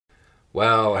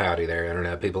Well, howdy there,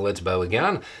 Internet people. It's Bo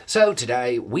again. So,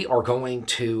 today we are going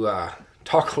to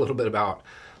talk a little bit about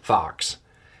Fox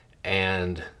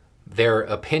and their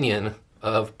opinion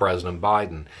of President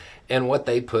Biden and what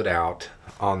they put out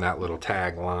on that little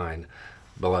tagline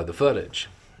below the footage.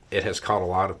 It has caught a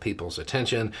lot of people's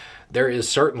attention. There is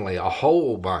certainly a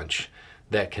whole bunch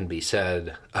that can be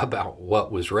said about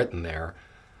what was written there.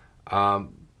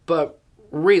 But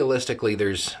realistically,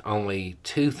 there's only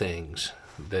two things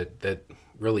that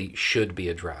really should be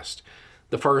addressed.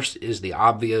 The first is the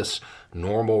obvious,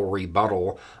 normal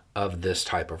rebuttal of this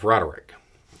type of rhetoric.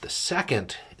 The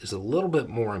second is a little bit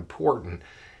more important,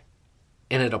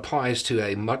 and it applies to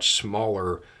a much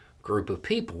smaller group of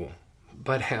people,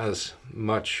 but has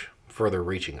much further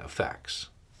reaching effects.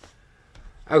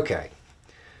 Okay,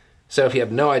 so if you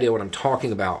have no idea what I'm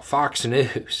talking about, Fox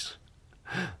News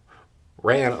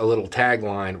ran a little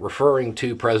tagline referring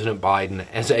to President Biden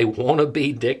as a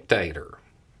wannabe dictator.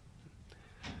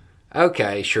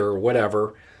 Okay, sure,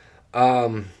 whatever.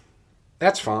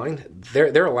 That's fine.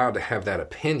 They're allowed to have that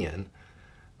opinion.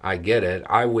 I get it.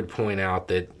 I would point out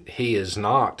that he is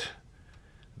not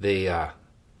the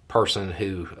person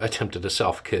who attempted a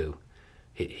self-coup.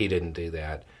 He didn't do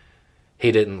that.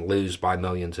 He didn't lose by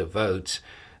millions of votes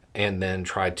and then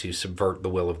tried to subvert the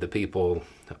will of the people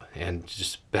and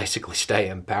just basically stay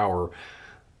in power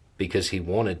because he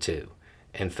wanted to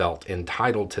and felt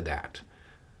entitled to that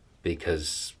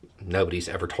because nobody's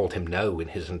ever told him no in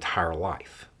his entire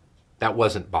life. That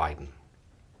wasn't Biden.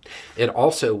 It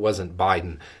also wasn't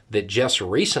Biden that just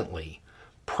recently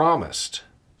promised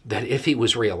that if he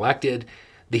was reelected,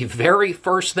 the very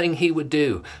first thing he would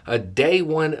do, a day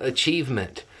one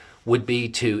achievement, would be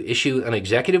to issue an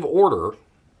executive order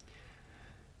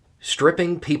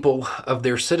stripping people of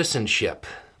their citizenship.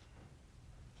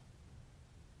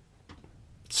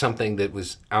 Something that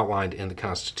was outlined in the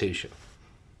Constitution.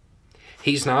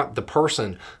 He's not the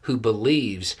person who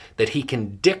believes that he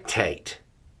can dictate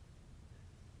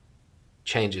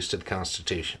changes to the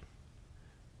Constitution.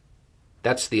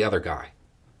 That's the other guy.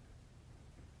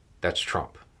 That's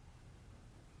Trump.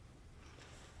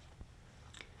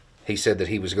 He said that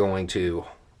he was going to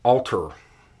alter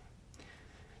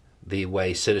the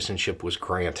way citizenship was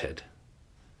granted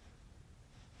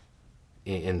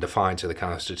in defiance of the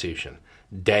Constitution,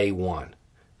 day one,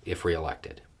 if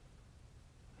reelected.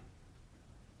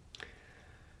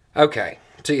 Okay,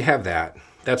 so you have that.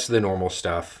 That's the normal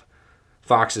stuff.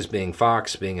 Fox is being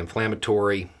Fox, being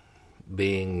inflammatory,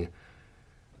 being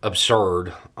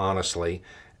absurd, honestly,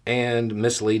 and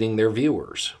misleading their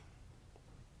viewers.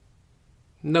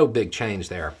 No big change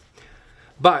there.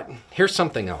 But here's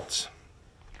something else.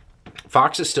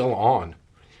 Fox is still on,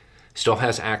 still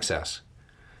has access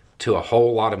to a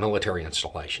whole lot of military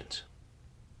installations.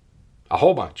 A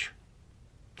whole bunch.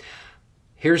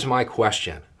 Here's my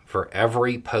question for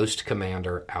every post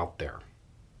commander out there,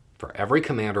 for every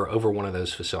commander over one of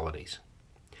those facilities.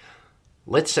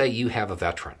 Let's say you have a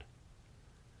veteran,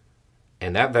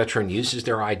 and that veteran uses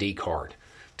their ID card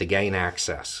to gain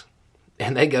access,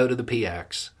 and they go to the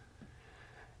PX,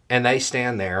 and they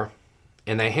stand there,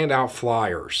 and they hand out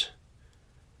flyers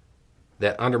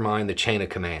that undermine the chain of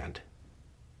command.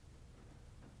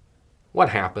 What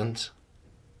happens?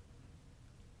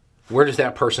 Where does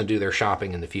that person do their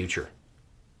shopping in the future?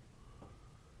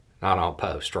 Not on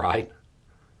post, right?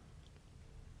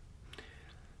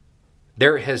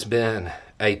 There has been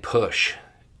a push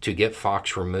to get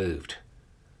Fox removed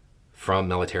from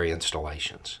military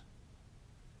installations.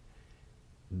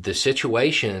 The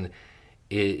situation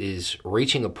is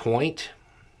reaching a point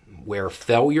where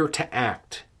failure to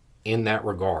act in that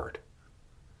regard,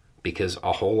 because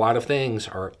a whole lot of things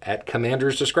are at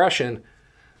commander's discretion,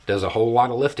 does a whole lot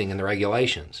of lifting in the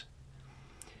regulations.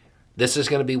 This is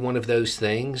going to be one of those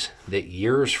things that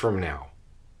years from now,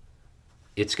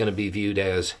 it's going to be viewed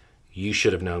as you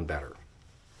should have known better.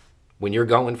 When you're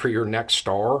going for your next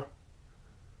star,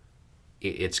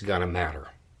 it's going to matter.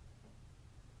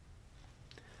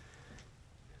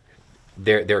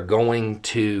 They're going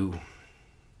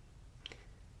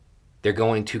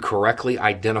to correctly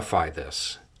identify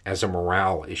this as a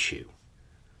morale issue.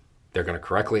 They're going to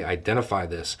correctly identify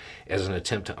this as an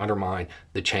attempt to undermine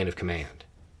the chain of command.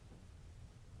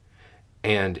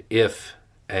 And if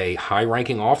a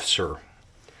high-ranking officer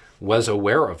was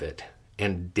aware of it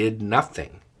and did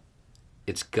nothing,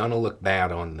 it's going to look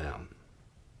bad on them.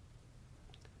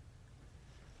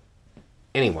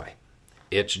 Anyway,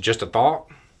 it's just a thought.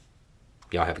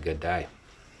 Y'all have a good day.